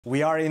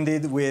We are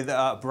indeed with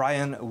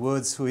Brian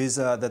Woods, who is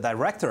the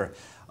director,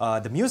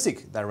 the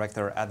music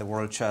director at the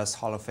World Chess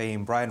Hall of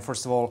Fame. Brian,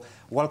 first of all,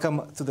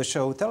 welcome to the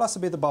show. Tell us a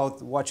bit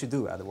about what you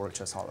do at the World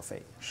Chess Hall of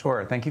Fame.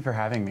 Sure, thank you for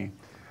having me.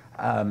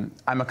 I'm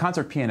a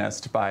concert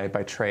pianist by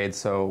trade,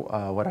 so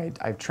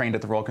I've trained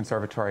at the Royal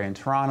Conservatory in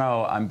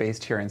Toronto. I'm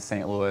based here in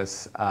St.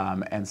 Louis,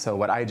 and so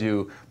what I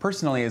do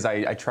personally is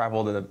I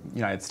travel to the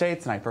United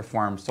States and I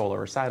perform solo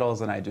recitals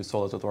and I do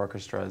solos with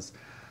orchestras.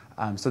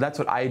 So that's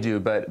what I do,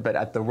 but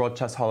at the World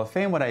Chess Hall of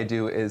Fame, what I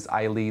do is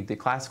I lead the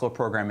classical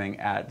programming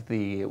at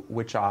the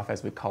WCHOF,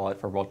 as we call it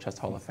for World Chess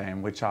Hall of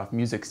Fame, WCHOF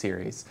Music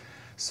Series.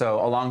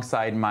 So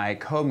alongside my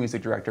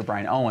co-music director,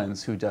 Brian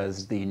Owens, who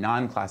does the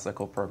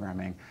non-classical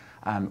programming,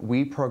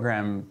 we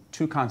program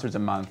 2 concerts a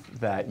month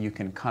that you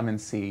can come and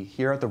see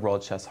here at the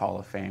World Chess Hall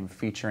of Fame,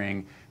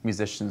 featuring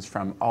musicians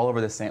from all over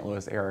the St.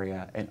 Louis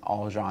area in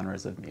all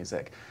genres of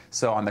music.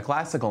 So on the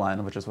classical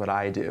end, which is what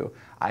I do,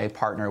 I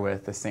partner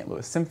with the St.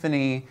 Louis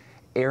Symphony,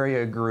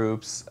 area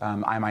groups.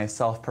 I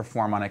myself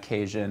perform on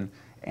occasion,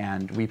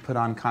 and we put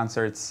on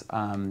concerts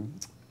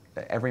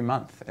every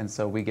month. And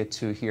so we get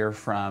to hear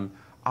from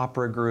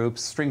opera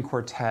groups, string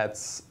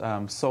quartets,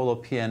 solo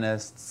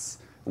pianists,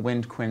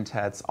 wind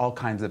quintets, all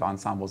kinds of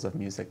ensembles of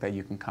music that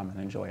you can come and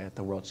enjoy at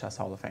the World Chess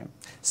Hall of Fame.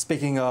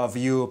 Speaking of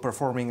you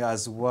performing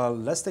as well,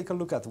 let's take a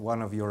look at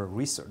one of your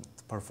recent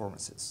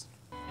performances.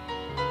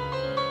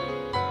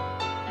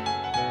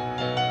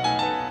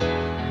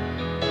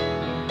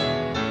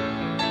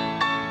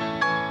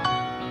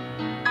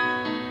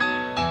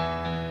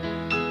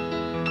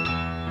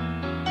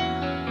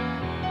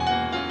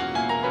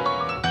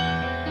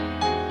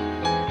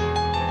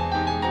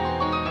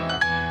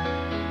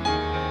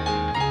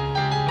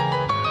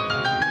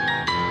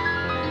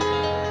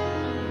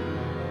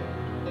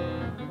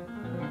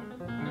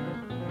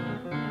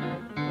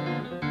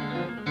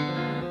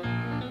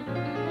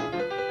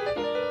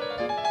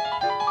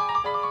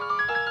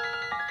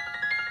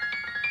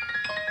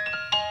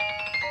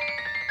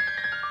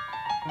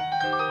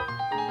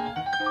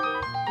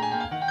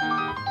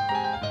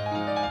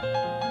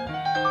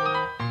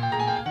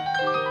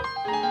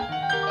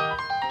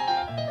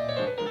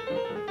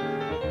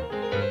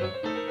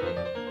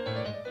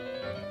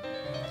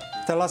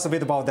 Tell us a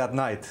bit about that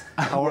night.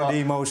 How were the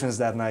emotions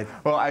that night?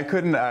 Well, I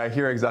couldn't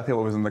hear exactly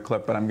what was in the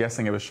clip, but I'm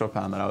guessing it was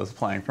Chopin that I was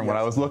playing from what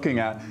I was looking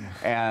at.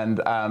 And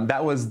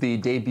that was the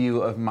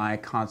debut of my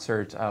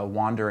concert,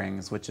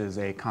 Wanderings, which is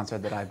a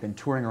concert that I've been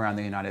touring around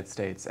the United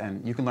States.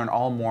 And you can learn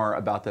all more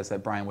about this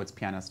at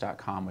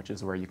brianwoodspianist.com, which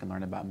is where you can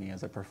learn about me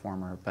as a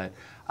performer. But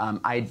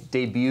I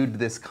debuted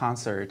this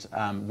concert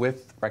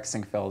with Rex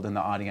Sinkfeld in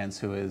the audience,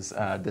 who is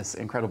this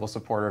incredible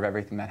supporter of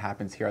everything that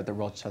happens here at the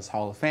World Chess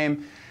Hall of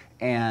Fame.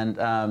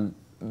 And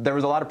there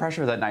was a lot of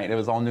pressure that night. It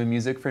was all new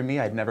music for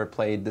me. I'd never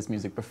played this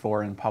music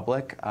before in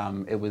public.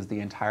 It was the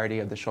entirety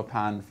of the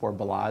Chopin 4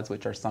 ballades,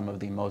 which are some of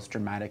the most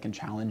dramatic and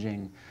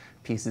challenging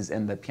pieces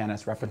in the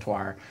pianist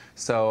repertoire.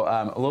 So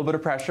a little bit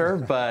of pressure,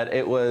 but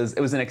it was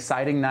an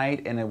exciting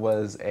night, and it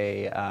was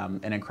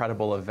an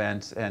incredible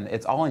event. And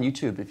it's all on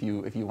YouTube if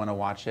you want to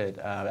watch it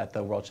at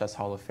the World Chess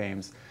Hall of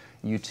Fame's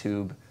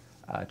YouTube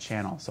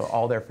channel. So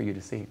all there for you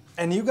to see.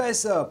 And you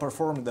guys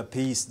performed the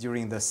piece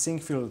during the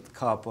Sinkfeld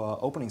Cup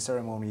opening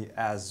ceremony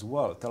as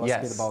well. Tell us a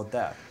bit about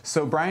that.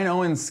 So Brian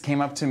Owens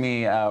came up to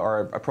me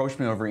or approached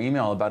me over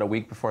email about a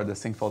week before the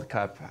Sinkfeld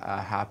Cup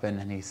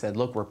happened, and he said,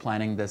 look, we're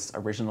planning this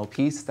original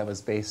piece that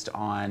was based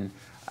on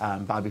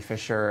Bobby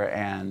Fischer,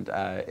 and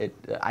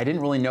I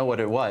didn't really know what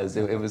it was.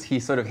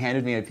 He sort of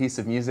handed me a piece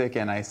of music,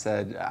 and I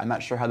said, I'm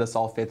not sure how this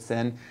all fits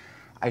in.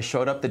 I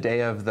showed up the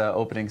day of the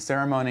opening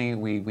ceremony.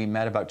 We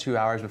met about 2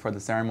 hours before the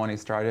ceremony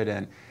started,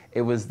 and it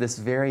was this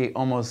very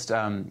almost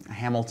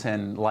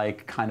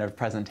Hamilton-like kind of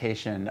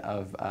presentation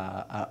of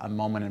a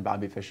moment in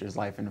Bobby Fischer's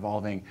life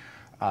involving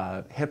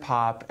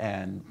hip-hop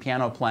and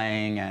piano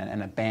playing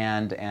and a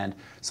band. And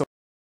so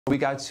we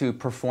got to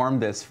perform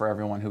this for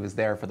everyone who was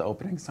there for the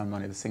opening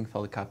ceremony of the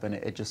Sinkfeld Cup, and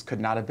it just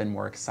could not have been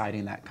more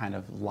exciting, that kind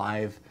of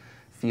live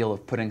feel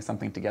of putting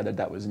something together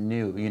that was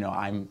new. You know,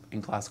 I'm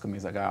in classical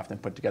music, I often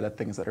put together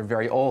things that are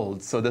very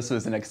old, so this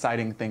was an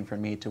exciting thing for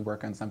me to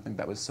work on something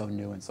that was so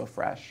new and so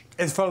fresh.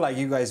 It felt like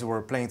you guys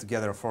were playing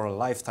together for a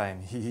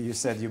lifetime. You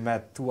said you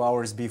met 2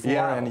 hours before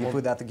and you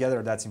put that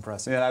together. That's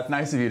impressive. Yeah, that's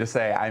nice of you to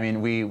say. I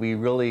mean, we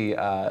really,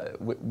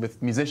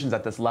 with musicians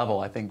at this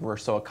level, I think we're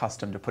so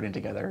accustomed to putting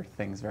together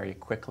things very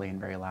quickly and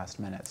very last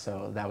minute.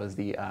 So that was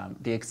the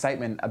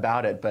excitement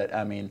about it. But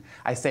I mean,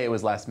 I say it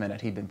was last minute.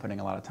 He'd been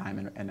putting a lot of time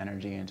and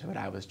energy into it.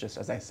 I was just,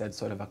 as I said,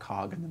 sort of a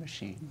cog in the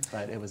machine,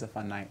 but it was a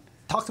fun night.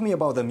 Talk to me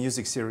about the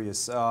music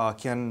series.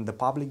 Can the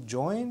public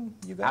join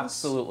you guys?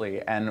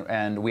 Absolutely,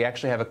 and we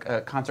actually have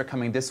a concert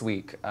coming this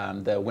week.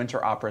 The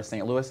Winter Opera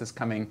St. Louis is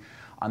coming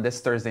on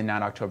this Thursday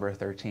night, October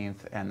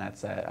 13th, and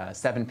that's at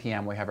 7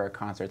 p.m. We have our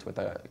concerts with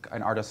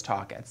an artist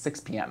talk at 6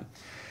 p.m.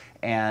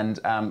 And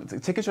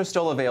tickets are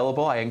still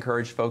available. I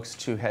encourage folks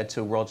to head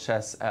to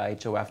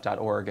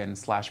worldchesshof.org and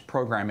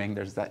 /programming.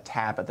 There's that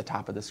tab at the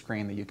top of the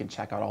screen that you can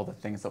check out all the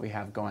things that we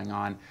have going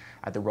on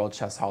at the World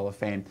Chess Hall of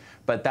Fame.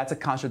 But that's a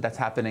concert that's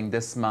happening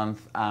this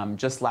month.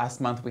 Just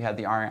last month we had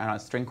the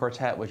Ariana String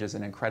Quartet, which is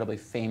an incredibly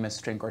famous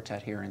string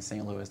quartet here in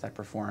St. Louis that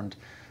performed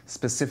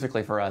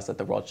specifically for us at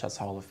the World Chess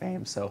Hall of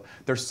Fame. So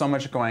there's so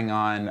much going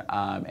on,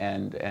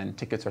 and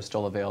tickets are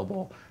still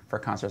available for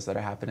concerts that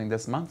are happening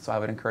this month. So I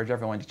would encourage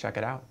everyone to check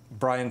it out.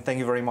 Brian, thank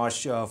you very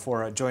much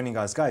for joining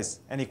us. Guys,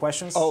 any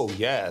questions? Oh,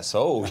 yes.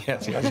 Oh,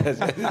 yes.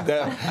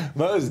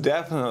 Most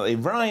definitely.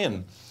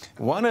 Brian,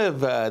 one of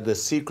the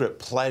secret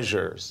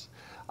pleasures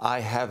I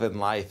have in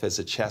life as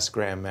a chess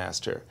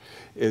grandmaster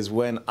is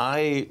when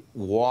I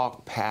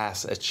walk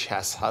past a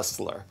chess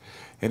hustler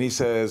and he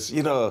says,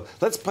 you know,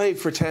 let's play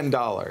for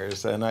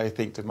 $10. And I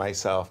think to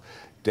myself,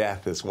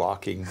 death is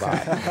walking by.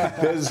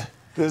 There's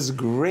this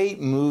great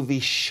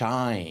movie,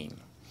 Shine,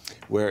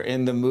 where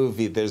in the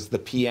movie there's the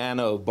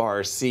piano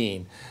bar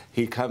scene.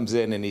 He comes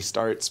in and he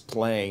starts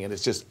playing, and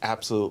it's just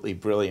absolutely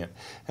brilliant.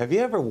 Have you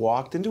ever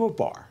walked into a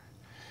bar,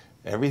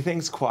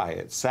 everything's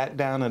quiet, sat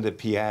down at the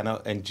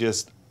piano and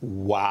just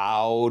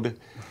wowed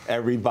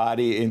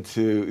everybody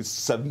into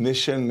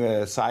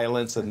submission,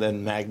 silence, and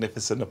then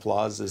magnificent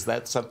applause? Is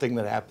that something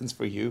that happens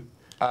for you?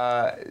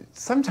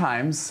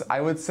 Sometimes. I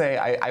would say,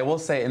 I will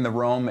say in the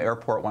Rome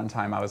airport one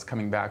time, I was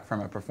coming back from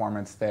a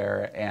performance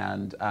there,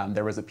 and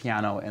there was a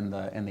piano in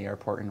the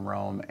airport in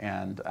Rome,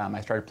 and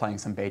I started playing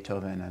some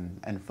Beethoven,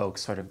 and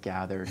folks sort of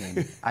gathered,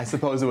 and I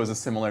suppose it was a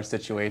similar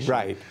situation.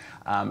 Right.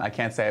 I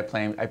can't say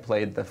I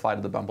played the Flight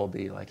of the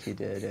Bumblebee like he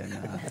did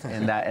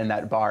in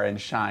that bar in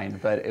Shine,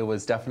 but it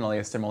was definitely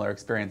a similar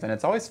experience, and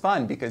it's always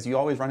fun because you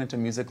always run into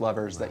music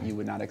lovers that you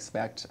would not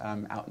expect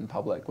out in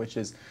public, which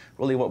is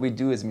really what we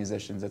do as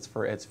musicians. It's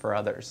for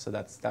others, so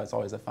that's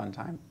always a fun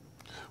time.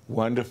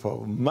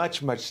 Wonderful.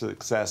 Much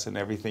success in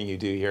everything you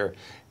do here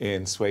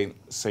in St.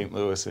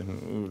 Louis,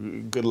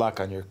 and good luck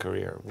on your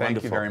career. Thank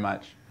Wonderful. you very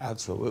much.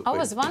 Absolutely. I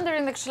was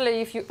wondering actually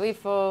if you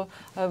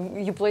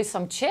play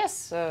some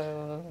chess.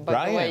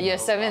 By the way,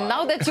 yes. I mean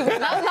now that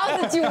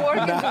you work,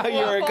 now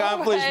you're an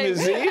accomplished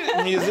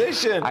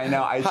musician. I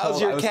know.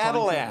 How's your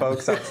Catalan?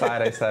 Folks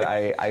outside, I said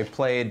I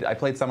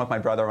played some with my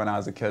brother when I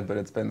was a kid, but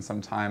it's been some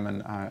time,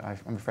 and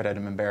I'm afraid I'd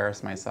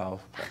embarrass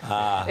myself.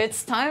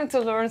 It's time to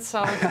learn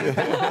something.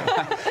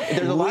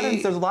 There's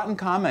a lot in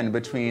common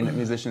between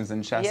musicians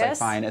and chess.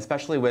 Yes. I find,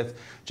 especially with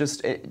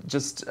just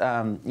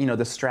you know,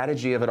 the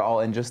strategy of it all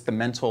and just the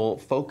mental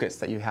focus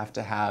that you have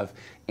to have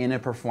in a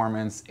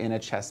performance, in a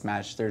chess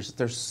match.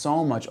 There's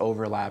so much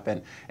overlap,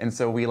 and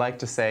so we like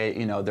to say,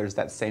 you know, there's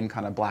that same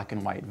kind of black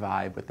and white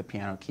vibe with the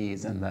piano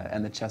keys and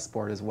the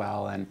chessboard as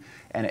well, and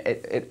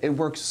it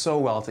works so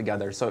well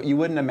together. So you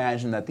wouldn't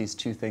imagine that these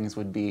two things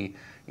would be,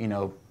 you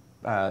know,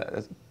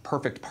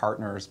 perfect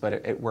partners, but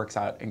it works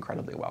out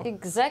incredibly well.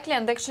 Exactly,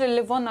 and actually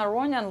Levon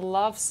Aronian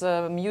loves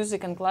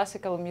music and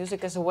classical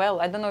music as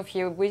well. I don't know if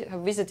you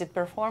visited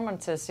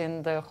performances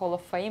in the Hall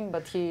of Fame,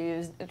 but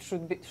he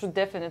should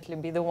definitely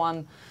be the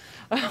one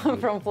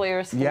from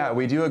Players School. Yeah,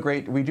 we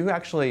do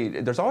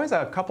actually. There's always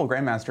a couple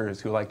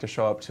grandmasters who like to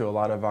show up to a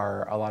lot of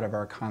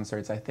our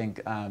concerts. I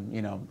think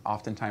you know,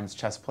 oftentimes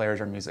chess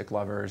players are music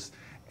lovers,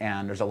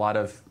 and there's a lot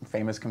of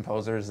famous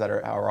composers that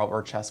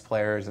are chess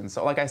players, and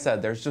so, like I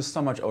said, there's just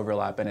so much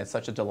overlap, and it's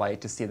such a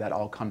delight to see that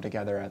all come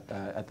together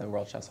at the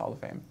World Chess Hall of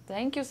Fame.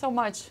 Thank you so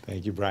much.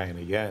 Thank you, Brian,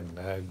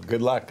 again.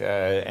 Good luck,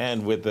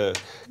 and with the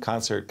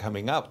concert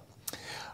coming up